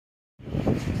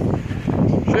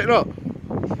Shit up.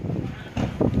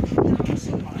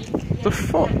 The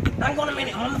fuck? Hang on a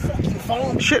minute, I'm on the fucking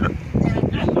phone. Shit. I'm on the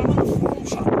phone,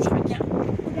 so I'm trying to get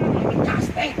gas,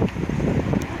 mate.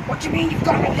 What do you mean you've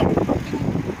got all your fucking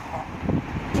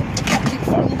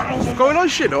phone down? What's going on,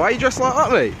 shit? Why are you dressed like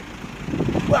that, mate?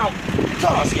 Well,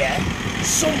 because, yeah,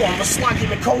 someone was slagging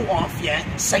my coat off, yeah,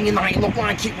 saying that it looked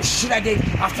like it was shredded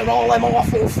after all them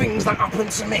awful things that happened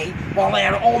to me while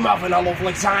they're at home having a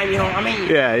lovely time, you know what I mean?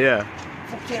 Yeah, yeah.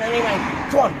 Fucking anyway,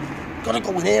 come on. Gotta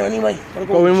go in here anyway. Gotta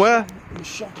go in where? In the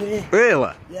shop here.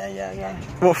 Really? Yeah.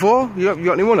 What for? You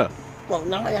got any money? Well,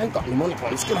 no, I ain't got any money, but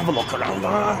I'm just gonna have a look around.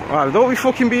 Alright, don't be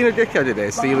fucking being a dickhead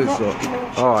today, stealing stuff.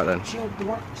 Alright then.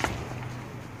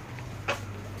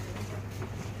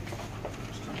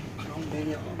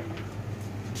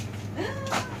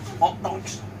 Hot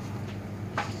dogs.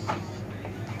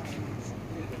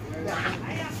 I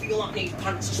feel like these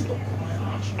pants are stuck on my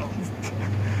arse.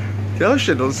 Yeah,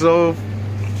 shit, so...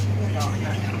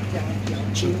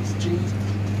 Cheese.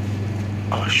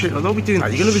 Oh shit, don't be doing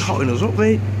that. You're gonna be hotting us up,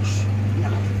 mate. No,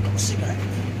 got a cigarette.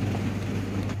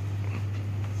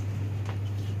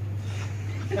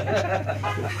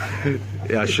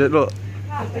 Yeah, shit up.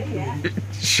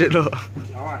 Shit up.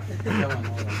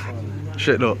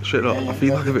 Shit up. I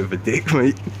feel like a bit of a dick,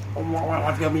 mate. I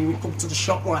mean, we come to the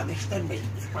shop like this, then mate.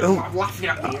 I'm laughing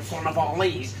at me in front of all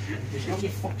these. There's no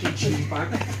fucking cheese bag.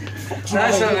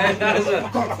 That's it.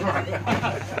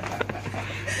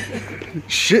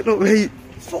 Shit up, mate.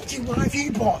 Fucking why have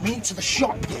you brought me into the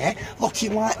shop, yeah?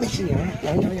 Looking like this,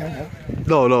 yeah?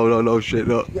 No, shit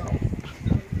up.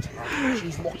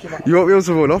 She's looking at you won't be able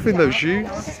to run off in those shoes.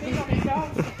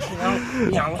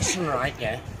 Yeah, listen, right,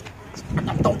 yeah?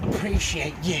 I don't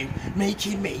appreciate you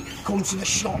making me come to the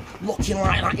shop looking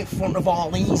like that in front of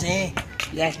all these here.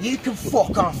 Yeah, you can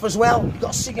fuck off as well. You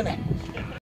got a cigarette?